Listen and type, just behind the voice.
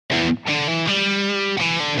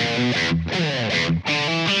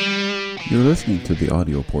You're listening to the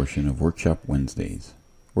audio portion of Workshop Wednesdays.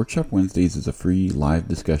 Workshop Wednesdays is a free live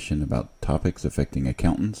discussion about topics affecting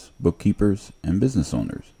accountants, bookkeepers, and business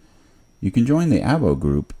owners. You can join the ABO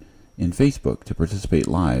group in Facebook to participate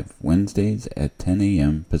live Wednesdays at 10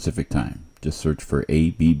 a.m. Pacific Time. Just search for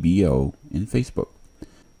ABBO in Facebook.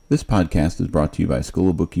 This podcast is brought to you by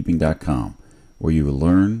schoolofbookkeeping.com, where you will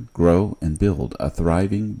learn, grow, and build a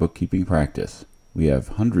thriving bookkeeping practice. We have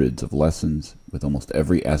hundreds of lessons with almost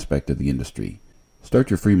every aspect of the industry. Start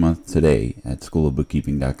your free month today at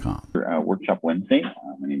schoolofbookkeeping.com. Workshop Wednesday.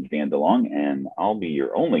 My name is Dan DeLong, and I'll be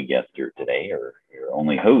your only guest here today, or your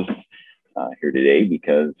only host here today,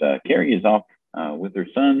 because Carrie is off with her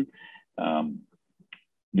son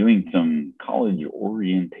doing some college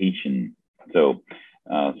orientation. So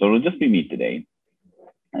it'll just be me today.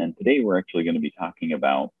 And today we're actually going to be talking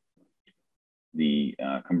about the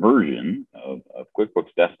conversion of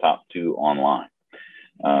QuickBooks Desktop to online,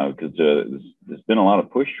 because there's been a lot of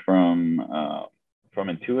push from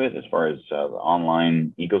Intuit as far as the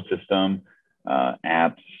online ecosystem,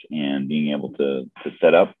 apps, and being able to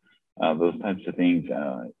set up those types of things.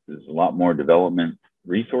 There's a lot more development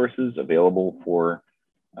resources available for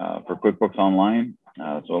QuickBooks Online.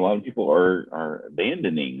 So a lot of people are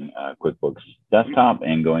abandoning QuickBooks Desktop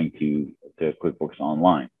and going to QuickBooks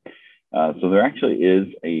Online. So there actually is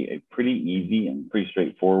a pretty easy and pretty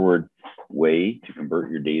straightforward way to convert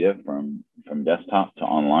your data from desktop to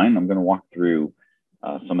online. I'm going to walk through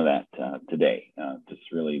some of that today, just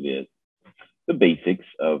really the basics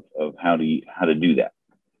of how to do that.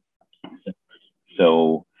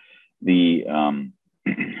 So the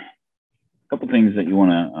couple things that you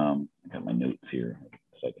want to, I got my notes here.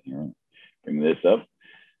 A second here, bring this up.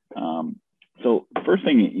 So the first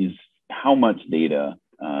thing is how much data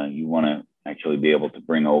you want to actually be able to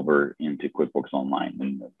bring over into QuickBooks Online.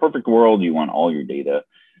 In the perfect world, you want all your data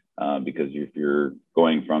because if you're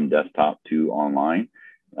going from desktop to online,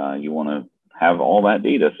 you want to have all that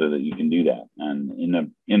data so that you can do that. And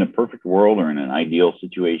in a perfect world, or in an ideal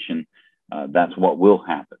situation, that's what will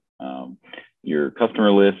happen. Your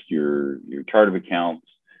customer list, your chart of accounts,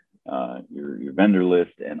 your vendor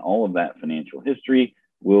list, and all of that financial history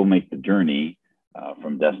will make the journey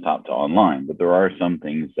from desktop to online. But there are some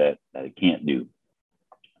things that it can't do.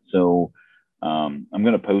 So I'm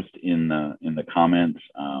going to post in the comments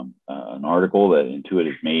an article that Intuit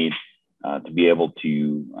has made to be able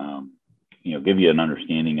to give you an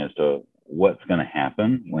understanding as to what's going to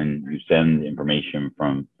happen when you send information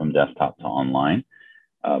from desktop to online.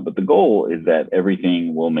 But the goal is that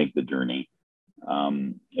everything will make the journey,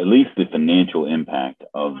 at least the financial impact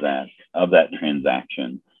of that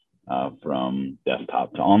transaction from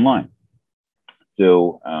desktop to online.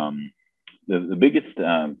 So the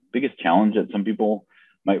biggest challenge that some people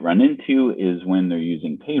might run into is when they're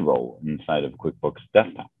using payroll inside of QuickBooks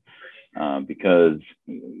Desktop, because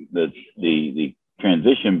the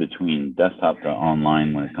transition between desktop to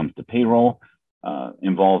online when it comes to payroll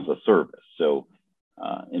involves a service. So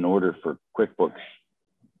in order for QuickBooks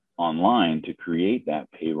Online to create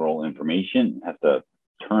that payroll information, it has to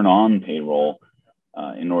turn on payroll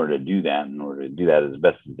in order to do that as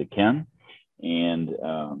best as it can. And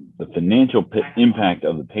the financial impact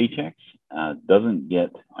of the paychecks doesn't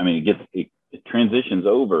get, it transitions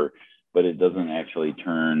over, but it doesn't actually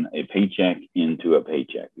turn a paycheck into a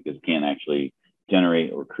paycheck, because it can't actually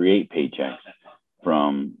generate or create paychecks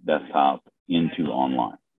from desktop into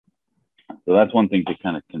online. So that's one thing to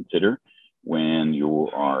kind of consider when you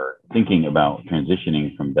are thinking about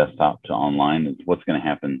transitioning from desktop to online, is what's going to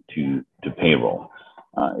happen to payroll.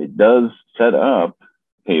 It does set up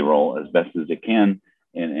payroll as best as it can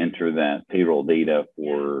and enter that payroll data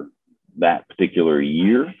for that particular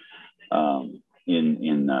year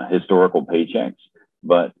in historical paychecks,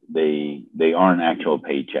 but they aren't actual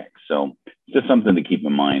paychecks. So just something to keep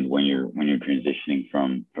in mind when you're transitioning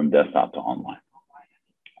from desktop to online.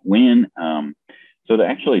 So to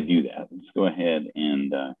actually do that, let's go ahead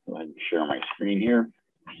and share my screen here.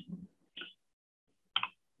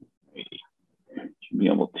 Should be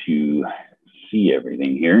able to see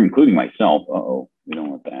everything here, including myself. We don't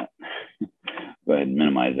want that. Go ahead and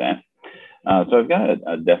minimize that. So I've got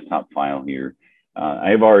a desktop file here.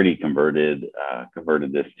 I've already converted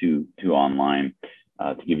this to online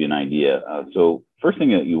to give you an idea. So first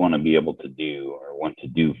thing that you want to be able to do, or want to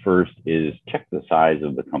do first, is check the size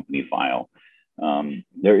of the company file.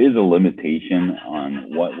 There is a limitation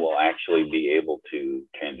on what will actually be able to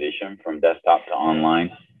transition from desktop to online.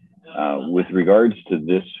 With regards to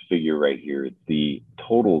this figure right here, it's the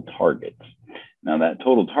total targets. Now that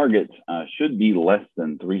total target should be less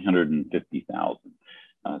than 350,000.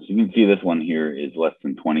 So you can see this one here is less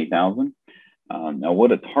than 20,000. Now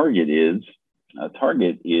what a target is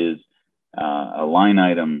a line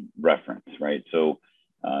item reference, right? So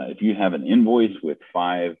if you have an invoice with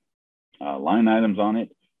 5 line items on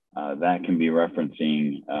it, that can be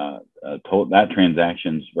referencing, that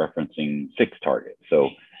transaction's referencing 6 targets. So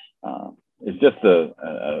it's just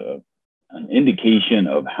an indication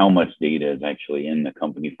of how much data is actually in the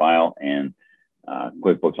company file, and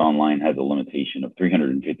QuickBooks Online has a limitation of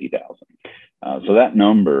 350,000. So that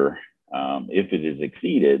number, if it is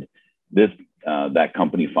exceeded, that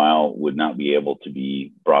company file would not be able to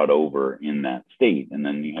be brought over in that state. And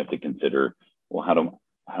then you have to consider, well,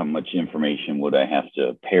 how much information would I have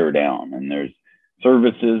to pare down? And there's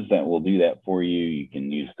services that will do that for you. You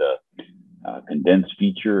can use the condense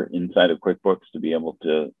feature inside of QuickBooks to be able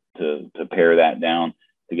to pare that down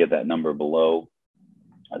to get that number below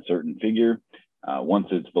a certain figure. Once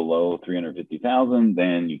it's below 350,000,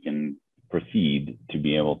 then you can proceed to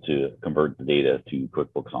be able to convert the data to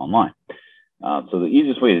QuickBooks Online. So the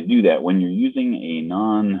easiest way to do that when you're using a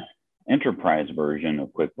non-enterprise version of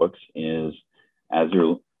QuickBooks is as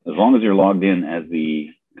long as you're logged in as the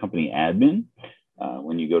company admin.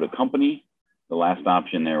 When you go to company, the last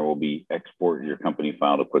option there will be export your company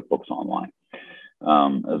file to QuickBooks Online.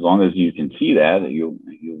 As long as you can see that, you'll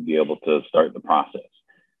be able to start the process.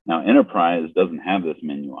 Now, Enterprise doesn't have this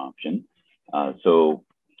menu option. So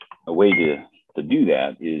a way to do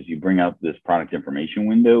that is you bring up this product information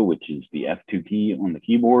window, which is the F2 key on the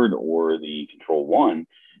keyboard, or the Control 1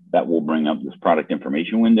 that will bring up this product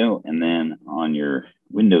information window. And then on your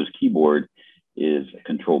Windows keyboard is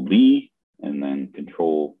Control B and then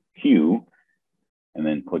Control Q, and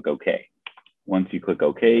then click OK. Once you click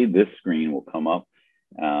OK, this screen will come up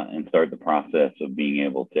and start the process of being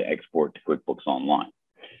able to export to QuickBooks Online.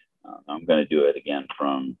 I'm going to do it again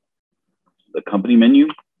from the company menu.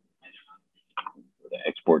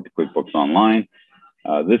 Export to QuickBooks Online.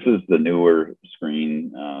 This is the newer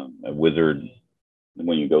screen, wizard,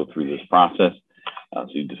 when you go through this process. So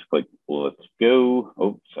you just click, well, let's go.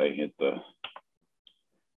 Oops, I hit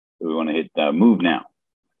we want to hit move now.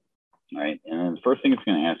 All right, and then the first thing it's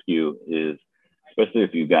going to ask you is, especially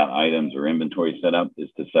if you've got items or inventory set up, is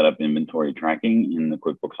to set up inventory tracking in the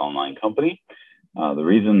QuickBooks Online company. The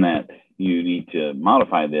reason that you need to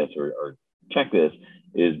modify this or check this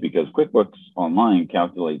is because QuickBooks Online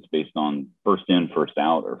calculates based on first in, first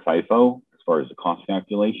out, or FIFO, as far as the cost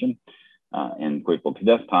calculation. And QuickBooks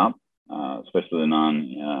Desktop, especially the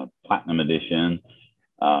non-Platinum edition,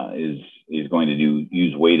 is going to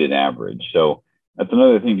use weighted average. So that's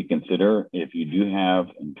another thing to consider. If you do have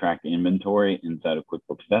and track inventory inside of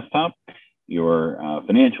QuickBooks Desktop, your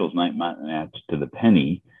financials might not match to the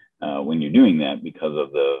penny when you're doing that because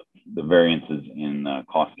of the variances in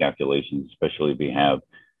cost calculations, especially if you have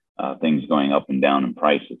things going up and down in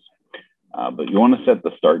prices. But you want to set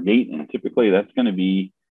the start date, and typically that's going to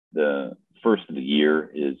be the first of the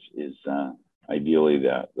year is ideally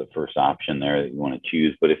the first option there that you want to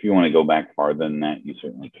choose. But if you want to go back farther than that, you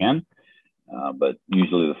certainly can. But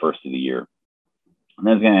usually the first of the year. And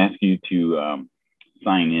that's going to ask you to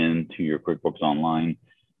sign in to your QuickBooks Online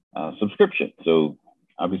subscription. So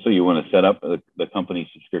obviously you want to set up the company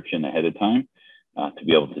subscription ahead of time to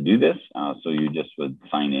be able to do this. So you just would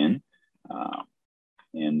sign in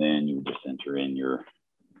and then you would just enter in your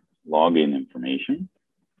login information.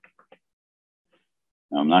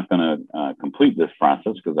 Now, I'm not going to complete this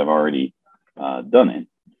process because I've already done it,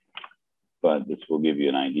 but this will give you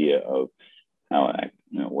an idea of how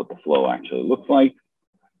what the flow actually looks like.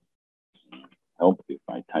 Help if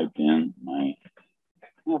I typed in my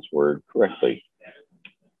password correctly.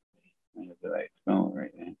 Did I spell it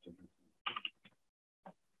right?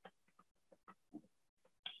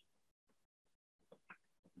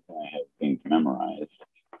 I have things memorized.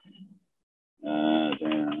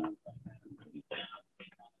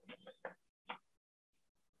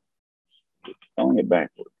 Spelling it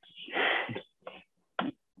backwards.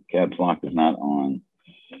 Caps lock is not on.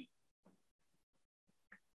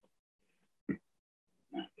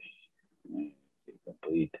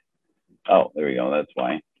 Complete. Oh, there we go. That's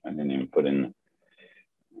why I didn't even put in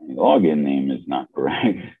the login name is not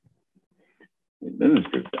correct.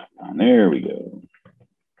 Businessgroup.com. There we go.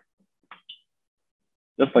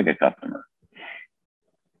 Just like a customer.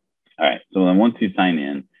 All right. So then once you sign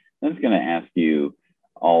in, then it's going to ask you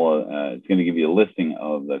it's going to give you a listing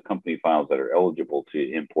of the company files that are eligible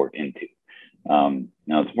to import into.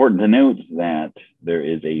 Now, it's important to note that there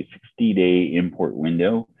is a 60-day import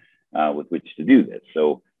window with which to do this.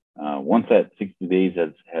 So once that 60 days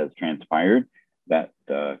has transpired, that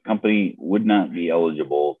company would not be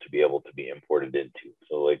eligible to be able to be imported into.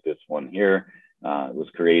 So like this one here, it was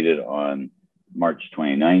created on March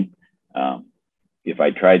 29th. If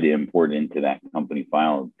I tried to import into that company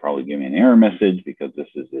file, it would probably give me an error message because this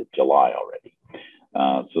is July already.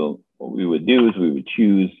 So what we would do is we would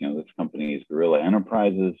choose, this company is Gorilla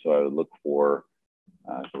Enterprises. So I would look for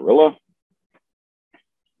Gorilla.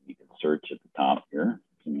 You can search at the top here,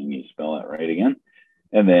 assuming you spell it right again.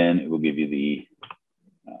 And then it will give you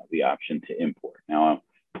the option to import. Now,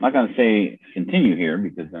 I'm not going to say continue here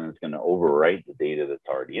because then it's going to overwrite the data that's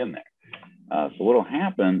already in there. So what will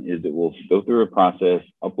happen is it will go through a process,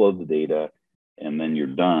 upload the data, and then you're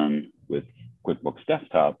done with QuickBooks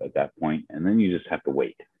Desktop at that point, and then you just have to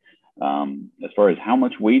wait. As far as how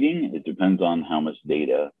much waiting, it depends on how much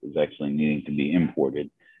data is actually needing to be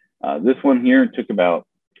imported. This one here took about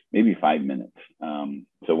maybe 5 minutes.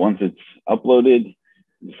 So once it's uploaded,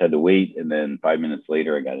 I just had to wait, and then 5 minutes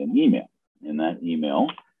later, I got an email. And that email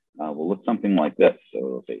will look something like this. So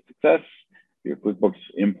it'll say, success, your QuickBooks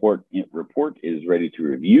import report is ready to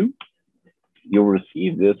review. You'll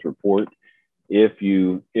receive this report if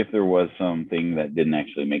there was something that didn't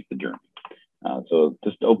actually make the journey. So it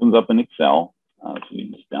just opens up in Excel. So you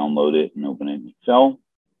can just download it and open it in Excel.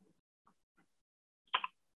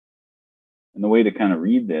 And the way to kind of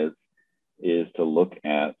read this is to look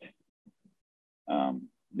at,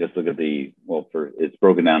 just look at it's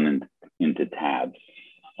broken down into tabs.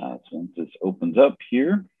 So once this opens up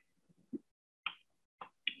here,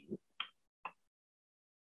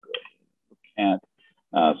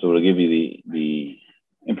 so it'll give you the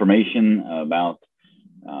information about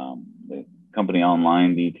the company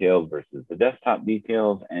online details versus the desktop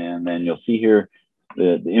details, and then you'll see here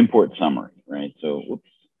the import summary, right? So,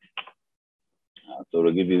 so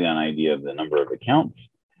it'll give you an idea of the number of accounts,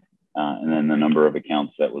 and then the number of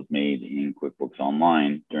accounts that was made in QuickBooks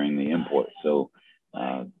Online during the import. So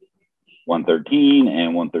 113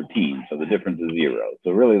 and 113. So the difference is 0.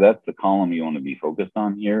 So really that's the column you want to be focused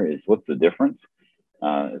on here is what's the difference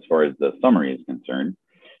as far as the summary is concerned.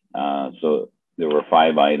 So there were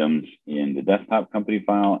 5 items in the desktop company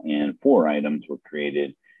file and 4 items were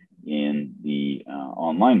created in the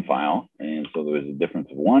online file. And so there was a difference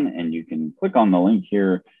of 1, and you can click on the link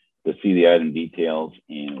here to see the item details,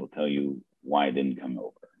 and it will tell you why it didn't come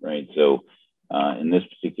over, right? So in this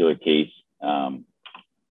particular case,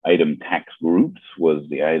 item tax groups was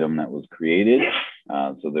the item that was created.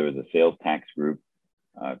 So there was a sales tax group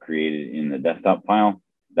created in the desktop file.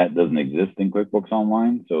 That doesn't exist in QuickBooks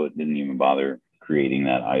Online, so it didn't even bother creating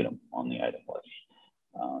that item on the item list.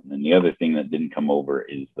 And the other thing that didn't come over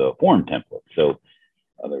is the form template. So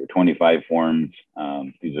there were 25 forms.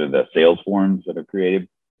 These are the sales forms that are created.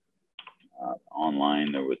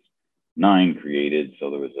 Online, there was 9 created, so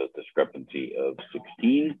there was a discrepancy of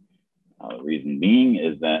 16. The reason being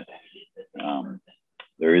is that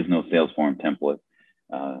there is no sales form template.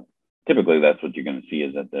 Typically, that's what you're going to see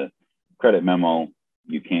is that the credit memo,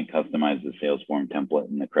 you can't customize the sales form template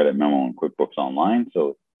in the credit memo in QuickBooks Online,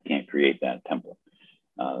 so you can't create that template.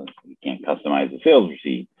 You can't customize the sales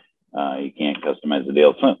receipt. You can't customize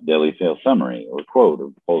the daily sales summary or quote or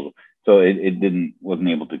proposal. So it wasn't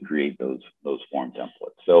able to create those form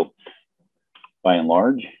templates. So by and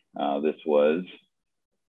large, this was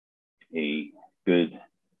a good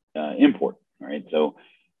import, right? So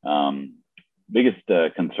biggest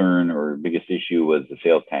concern or biggest issue was the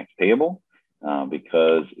sales tax payable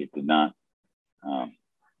because it did not,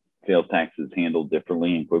 sales tax is handled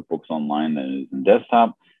differently in QuickBooks Online than it is in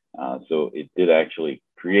desktop. So it did actually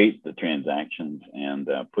create the transactions and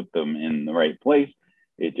put them in the right place.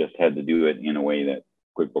 It just had to do it in a way that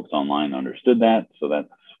QuickBooks Online understood that. So that's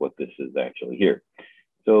what this is actually here.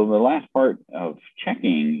 So the last part of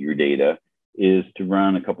checking your data is to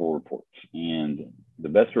run a couple of reports. And the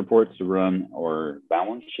best reports to run are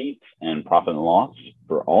balance sheets and profit and loss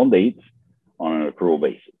for all dates on an accrual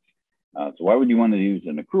basis. So why would you want to use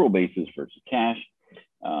an accrual basis versus cash?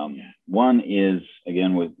 One is,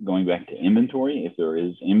 again, with going back to inventory. If there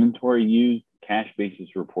is inventory used, cash basis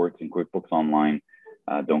reports in QuickBooks Online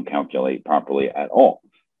don't calculate properly at all.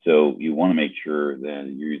 So you want to make sure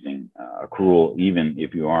that you're using accrual, even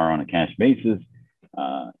if you are on a cash basis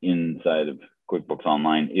inside of QuickBooks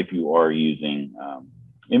Online, if you are using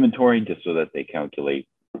inventory, just so that they calculate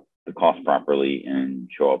the cost properly and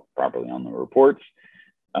show up properly on the reports.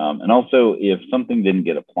 And also, if something didn't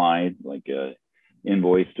get applied, like an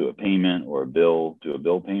invoice to a payment or a bill to a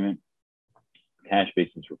bill payment, cash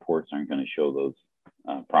basis reports aren't going to show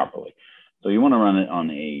those properly. So you want to run it on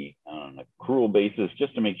an accrual basis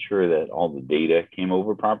just to make sure that all the data came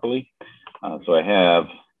over properly. So I have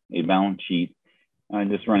a balance sheet I'm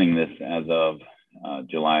just running this as of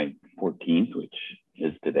July 14th, which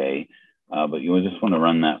is today, but you just want to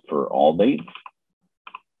run that for all dates,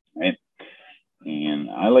 right? And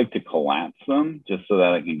I like to collapse them just so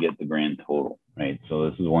that I can get the grand total, right? So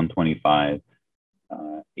this is 125,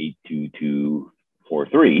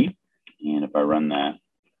 82243. And if I run that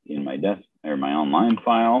in my my online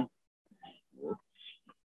file, whoops,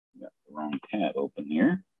 got the wrong tab open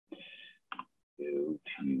here. Go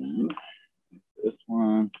to this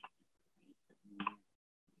one.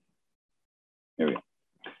 There we go.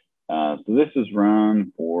 So this is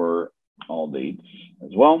run for all dates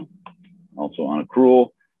as well. Also on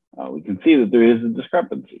accrual, we can see that there is a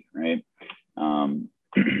discrepancy, right?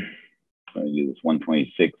 So I do this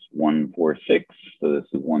 126, 146. So this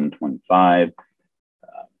is 125,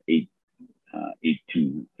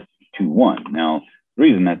 8221. Now, the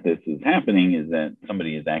reason that this is happening is that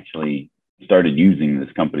somebody has actually started using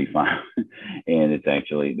this company file, and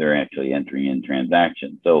they're actually entering in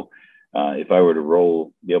transactions. So if I were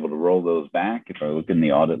to be able to roll those back, if I look in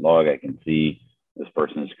the audit log, I can see this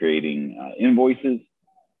person is creating invoices,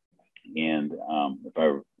 and if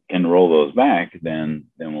I can roll those back, then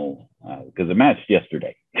we'll because it matched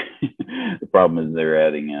yesterday. The problem is they're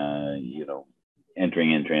adding,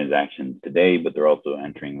 entering in transactions today, but they're also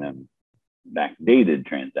entering them backdated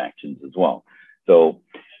transactions as well. So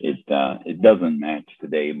it doesn't match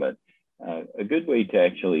today, but a good way to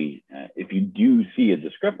actually, if you do see a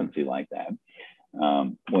discrepancy like that,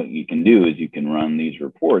 what you can do is you can run these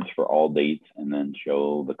reports for all dates and then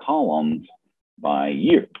show the columns by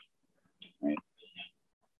year, right?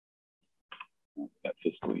 Got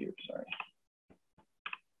fiscal year, sorry.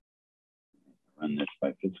 Run this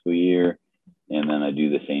by fiscal year, and then I do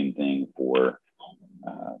the same thing for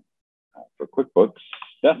QuickBooks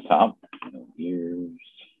Desktop. Years.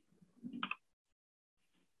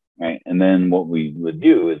 Right, and then what we would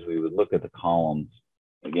do is we would look at the columns.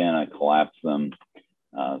 Again, I collapse them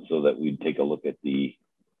so that we'd take a look at the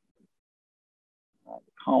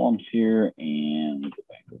columns here, and go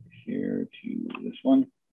back over here to this one,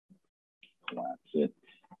 collapse it.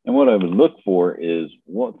 And what I would look for is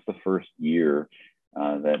what's the first year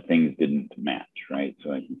that things didn't match, right?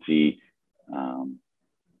 So I can see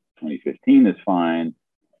 2015 is fine,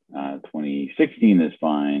 2016 is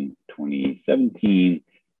fine, 2017.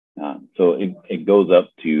 So it goes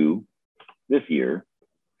up to this year,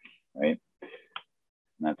 right? And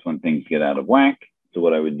that's when things get out of whack. So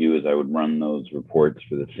what I would do is I would run those reports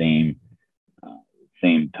for the same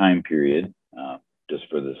time period, just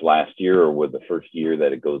for this last year or with the first year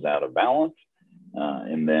that it goes out of balance,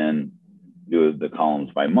 and then do the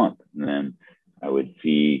columns by month. And then I would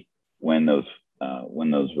see when those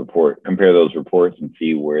compare those reports and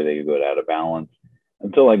see where they go out of balance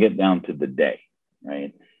until I get down to the day,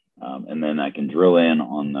 right? And then I can drill in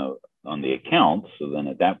on the accounts. So then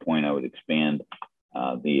at that point, I would expand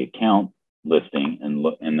the account listing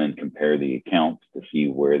and then compare the accounts to see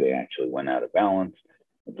where they actually went out of balance.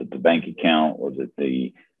 Was it the bank account? Was it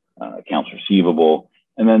the accounts receivable?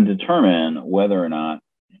 And then determine whether or not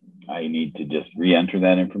I need to just re-enter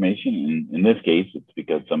that information. In this case, it's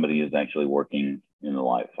because somebody is actually working in the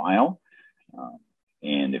live file.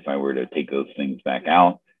 And if I were to take those things back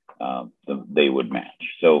out, they would match.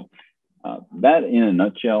 So that in a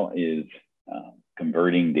nutshell is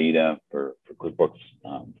converting data for QuickBooks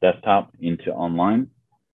Desktop into online.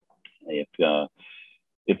 If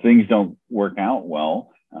things don't work out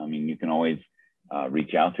well, I mean, you can always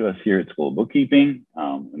reach out to us here at School of Bookkeeping,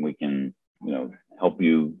 and we can, help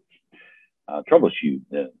you troubleshoot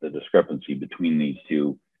the discrepancy between these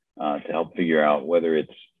two to help figure out whether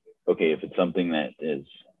it's okay. If it's something that is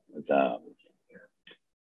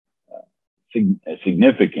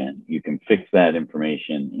significant, you can fix that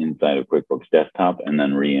information inside of QuickBooks Desktop and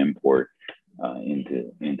then re-import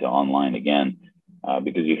into online again,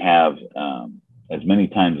 because you have as many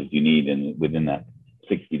times as you need within that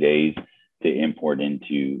 60 days to import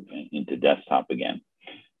into Desktop again.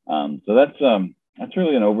 So that's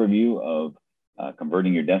really an overview of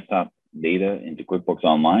converting your desktop data into QuickBooks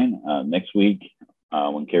Online. Next week,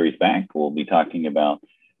 when Carrie's back, we'll be talking about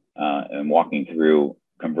and walking through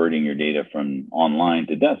converting your data from online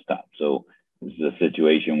to desktop. So this is a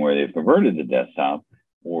situation where they've converted to desktop,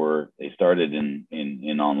 or they started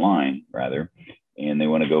in online rather, and they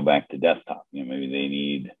want to go back to desktop. Maybe they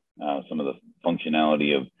need some of the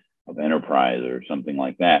functionality of enterprise or something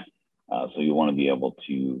like that. So you want to be able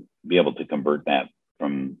to convert that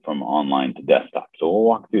from online to desktop. So we'll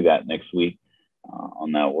walk through that next week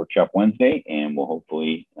on that Workshop Wednesday, and we'll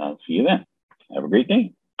hopefully see you then. Have a great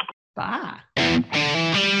day. Bye.